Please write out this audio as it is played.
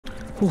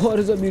What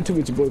is up, YouTube?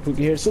 It's your boy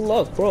Quickie here. So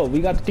look, bro,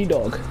 we got the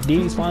D-Dog.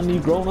 D's finally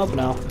grown up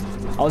now.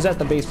 I was at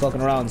the base fucking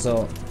around,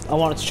 so I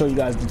wanted to show you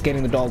guys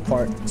getting the dog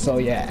part. So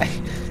yeah.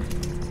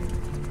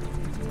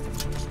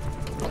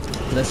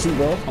 Let's see,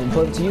 bro. I'm gonna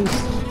put it to use.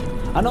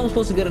 I know I'm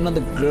supposed to get another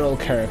girl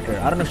character.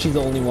 I don't know if she's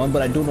the only one,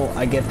 but I do know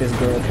I get this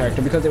girl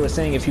character because they were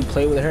saying if you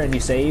play with her and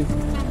you save,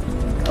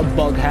 a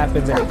bug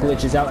happens and it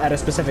glitches out at a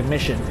specific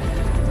mission.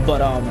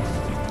 But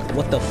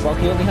what the fuck?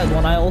 He only has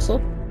one eye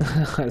also?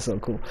 That's so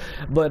cool.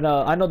 But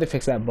I know they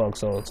fixed that bug,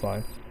 so it's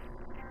fine.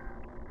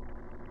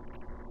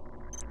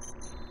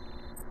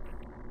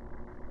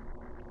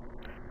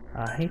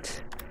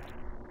 Alright.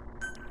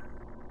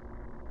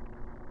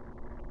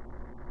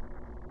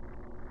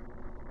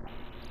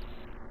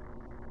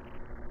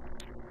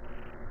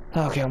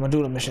 Okay, I'm gonna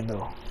do the mission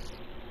though.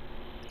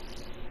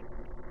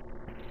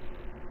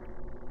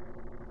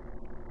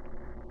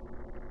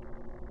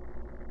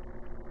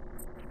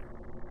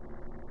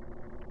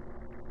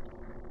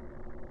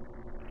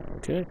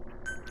 Okay.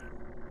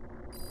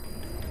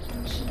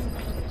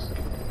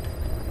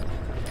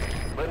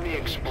 Let me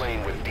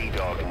explain what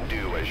D-Dog can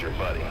do as your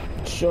buddy.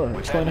 Sure, With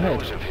explain that ahead.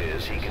 nose of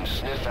his, he can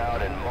sniff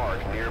out and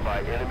mark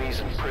nearby enemies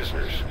and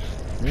prisoners.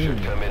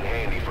 Should come in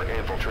handy for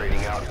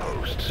infiltrating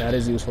outposts. That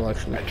is useful,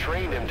 actually. I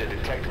trained him to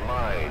detect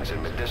mines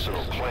and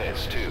medicinal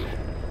plants too.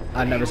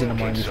 I've never seen a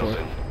mine Locate before.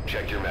 something,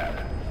 check your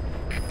map.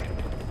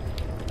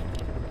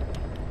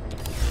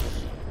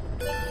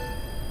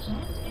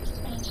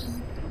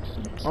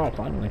 Oh,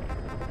 finally.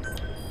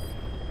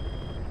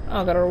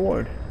 Oh, I got a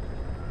reward.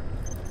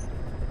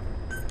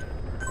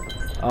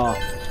 Oh,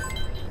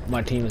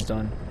 my team is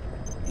done.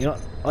 You know,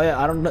 oh yeah,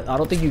 I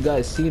don't think you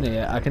guys seen it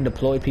yet. I can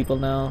deploy people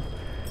now.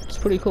 It's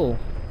pretty cool.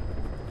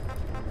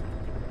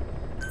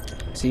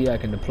 See, I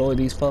can deploy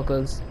these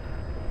fuckers.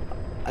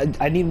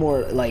 I need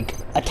more like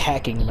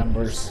attacking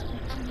members.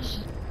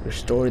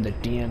 Restore the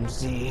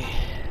DMZ.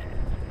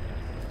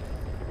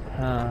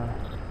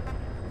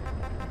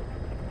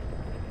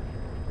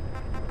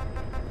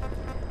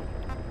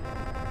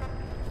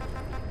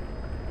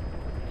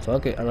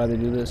 Fuck it, I'd rather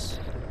do this.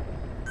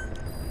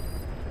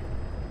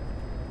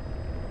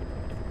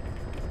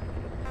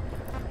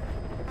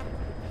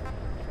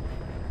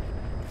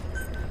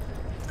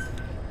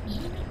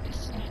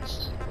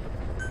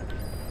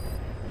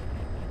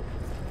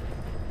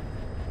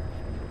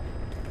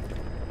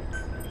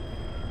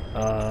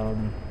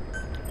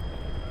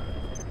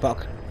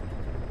 Fuck.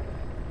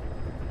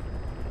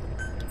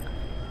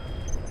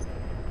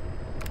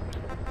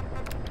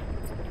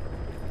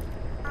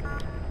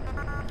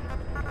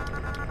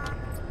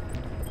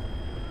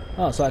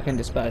 Oh, so I can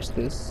dispatch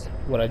this,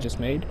 what I just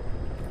made?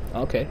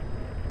 Okay.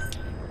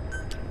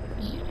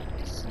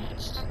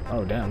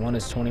 Oh damn, one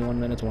is 21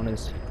 minutes, one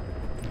is...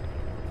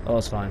 Oh,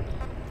 it's fine.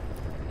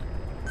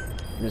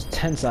 There's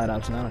 10 side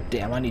ops now.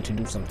 Damn, I need to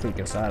do some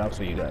freaking side ops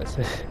for you guys.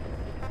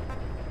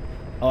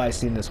 Oh, I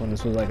seen this one.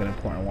 This was like an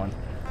important one.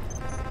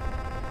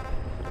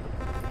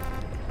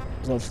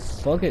 So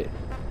fuck it.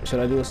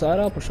 Should I do a side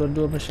op or should I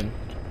do a mission?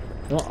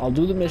 No, I'll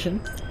do the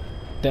mission,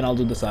 then I'll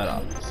do the side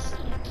op.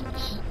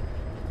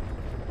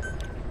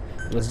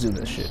 Let's do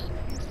this shit.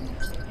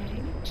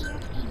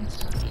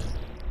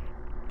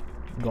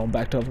 Going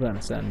back to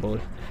Afghanistan, boy.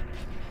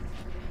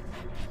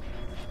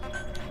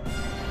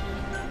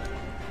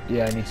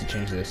 Yeah, I need to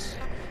change this.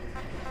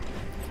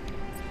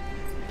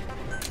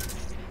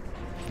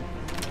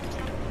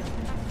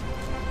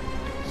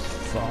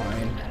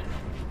 Fine.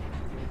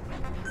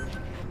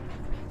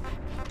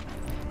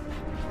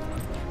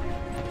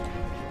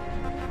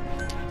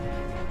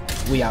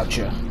 We out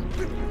here.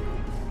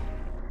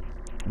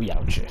 We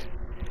out here.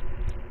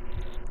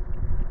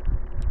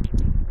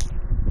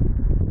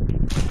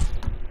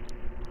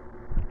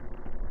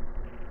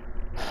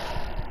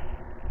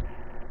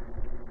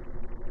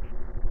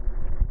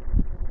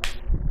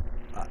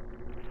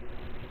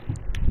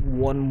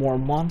 One more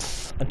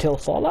month until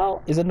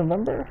Fallout? Is it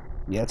November?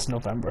 Yeah, it's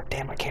November.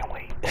 Damn, I can't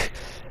wait.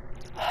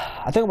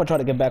 I think I'm gonna try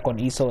to get back on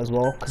ESO as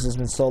well, because it's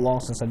been so long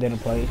since I didn't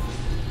play.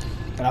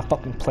 And I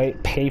fucking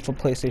pay for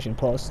PlayStation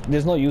Plus.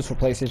 There's no use for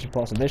PlayStation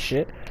Plus in this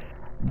shit.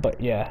 But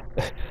yeah,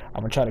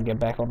 I'm gonna try to get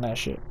back on that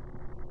shit.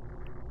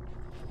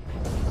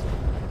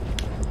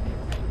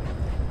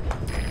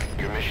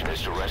 Your mission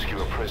is to rescue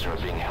a prisoner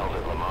being held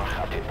at Lamar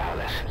Khatib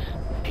Palace.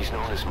 He's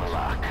known as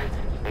Malak,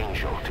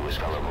 angel to his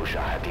fellow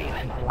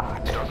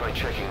Mujahideen. Start by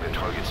checking the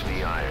target's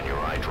VI on your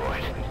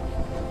iDroid.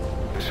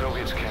 The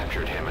Soviets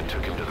captured him and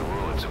took him to the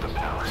ruins of the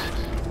palace.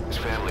 His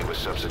family was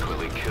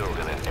subsequently killed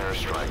in an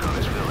airstrike on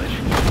his village.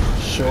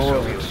 Sure. The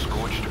Soviet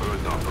scorched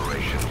earth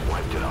operation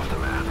wiped it off the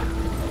map.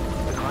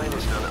 The client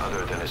is none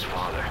other than his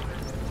father.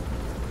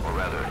 Or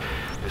rather,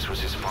 this was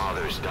his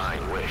father's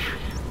dying wish.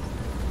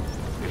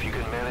 If you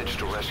can manage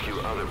to rescue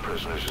other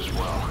prisoners as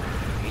well,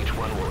 each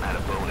one will add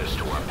a bonus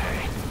to our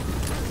pay.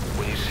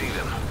 When you see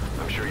them,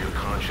 I'm sure your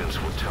conscience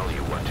will tell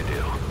you what to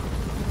do.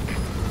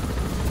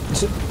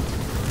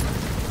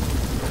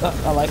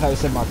 I like how you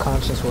said my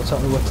conscience will tell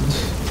me what to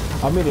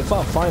do. I mean, if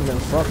I find them,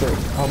 fuck it.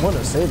 I'm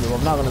gonna save them.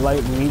 I'm not gonna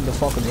like leave the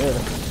fucker there.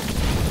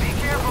 Be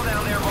careful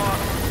down there, boss.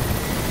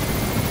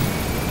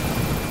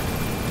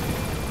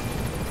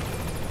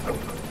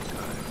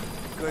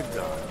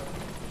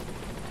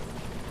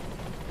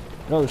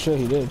 Oh shit,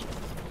 he did.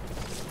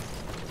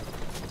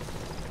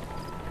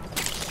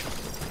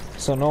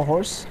 So no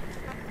horse?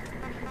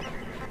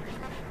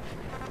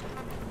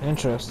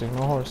 Interesting,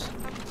 no horse.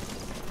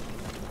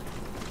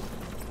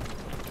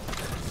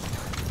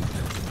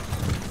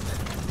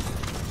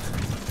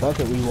 Fuck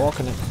it, we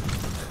walking it.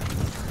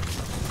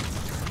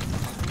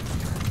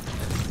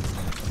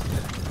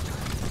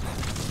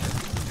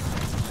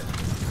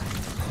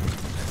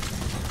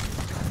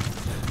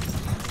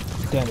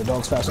 Damn, the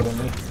dog's faster than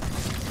me.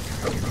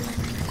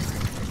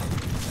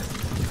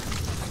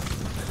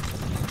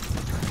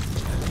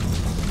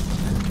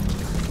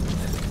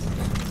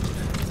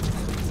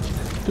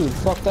 Dude,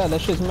 fuck that.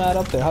 That shit's mad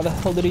up there. How the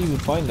hell did he even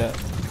find that?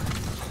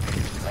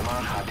 I'm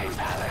on Hate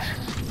Palace.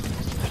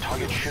 The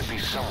target should be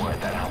somewhere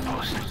at that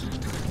outpost.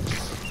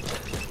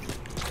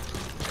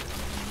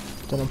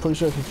 Then I'm pretty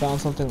sure if he found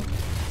something...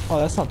 Oh,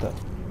 that's not that.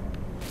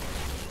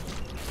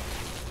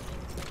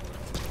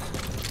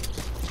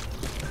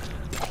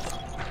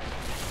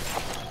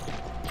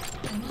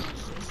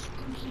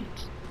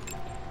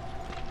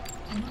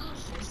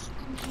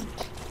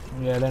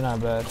 Yeah, they're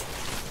not bad.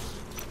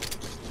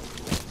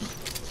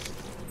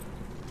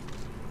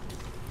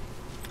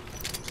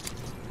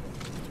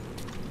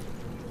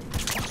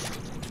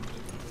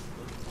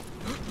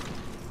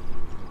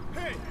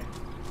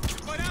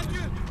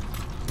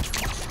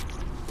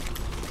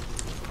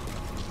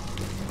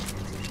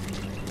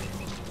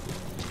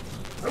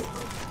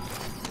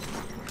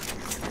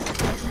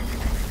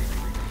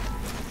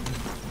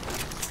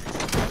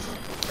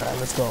 Alright,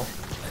 let's go.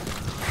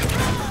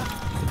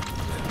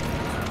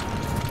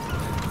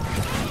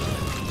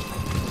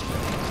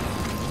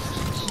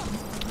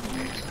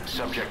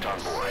 Subject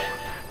on board.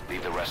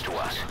 Leave the rest to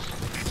us.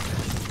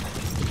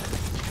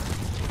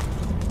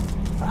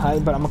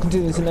 Alright, but I'm gonna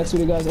continue this in the next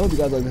video, guys. I hope you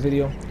guys like this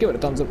video. Give it a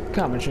thumbs up,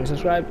 comment, share,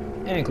 subscribe,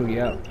 and Quickie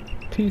out.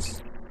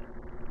 Peace.